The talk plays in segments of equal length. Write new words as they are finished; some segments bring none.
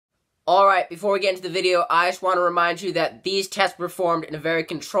Alright, before we get into the video, I just want to remind you that these tests were performed in a very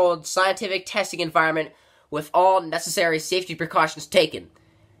controlled scientific testing environment with all necessary safety precautions taken.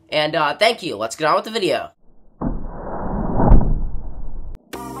 And thank you. Let's get on with the video.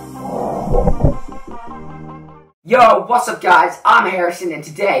 Yo, what's up guys? I'm Harrison and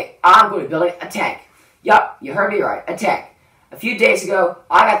today I'm going to be building a tank. Yup, you heard me right, a tank. A few days ago,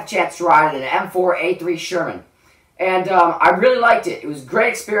 I got the chance to ride in an M4A3 Sherman. And I really liked it. It was a great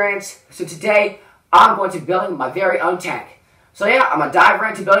experience. So today, I'm going to be building my very own tank. So yeah, I'm going to dive right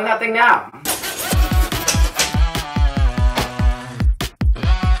into building that thing now.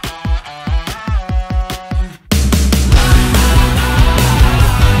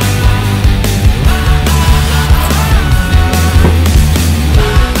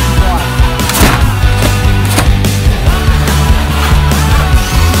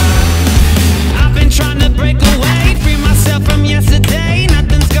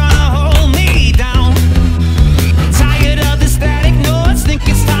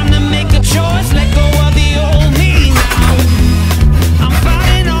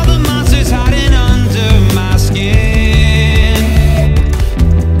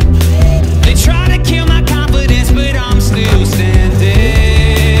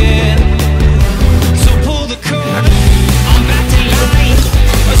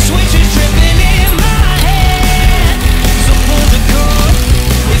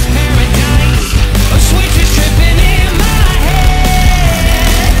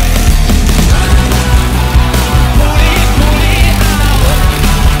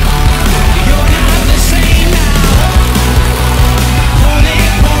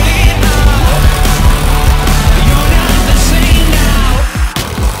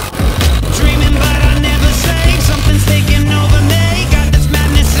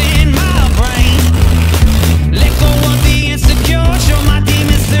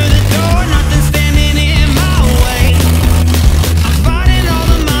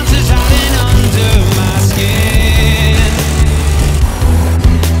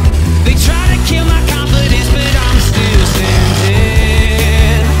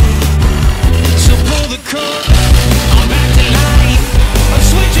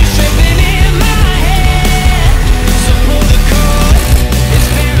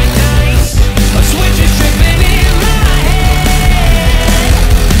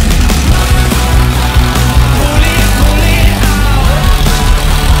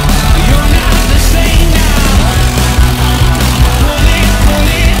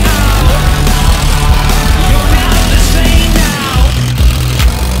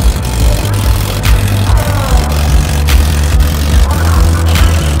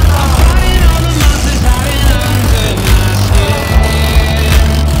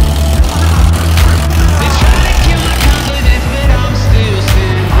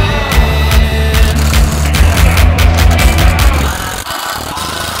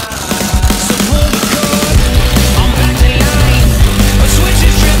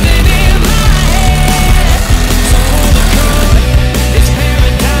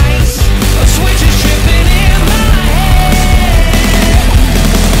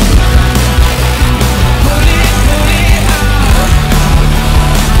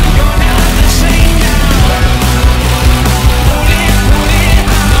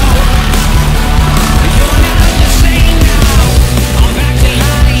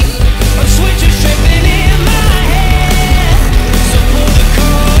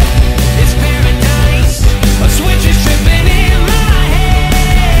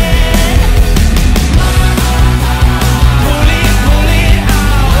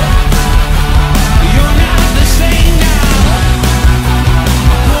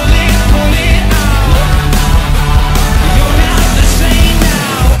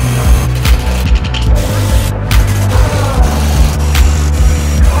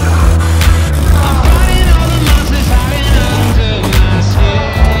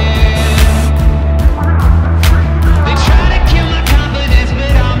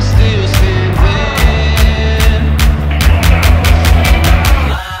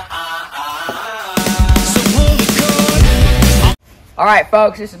 Alright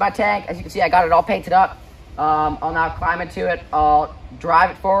folks, this is my tank. As you can see, I got it all painted up. I'll now climb into it. I'll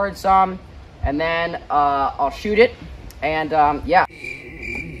drive it forward some, and then I'll shoot it, and yeah.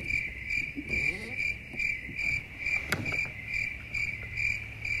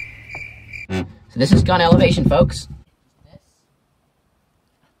 So this is gun elevation, folks.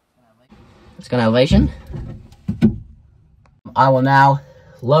 It's gun elevation. I will now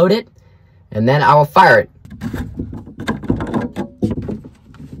load it, and then I will fire it.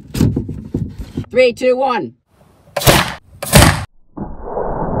 3, 2, 1.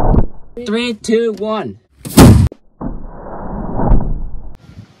 3, 2, 1.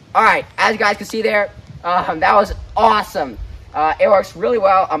 Alright, as you guys can see there, that was awesome. It works really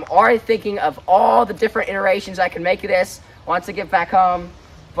well. I'm already thinking of all the different iterations I can make of this once I get back home.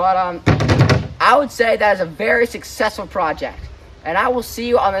 But I would say that is a very successful project. And I will see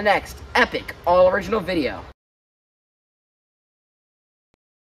you on the next epic all-original video.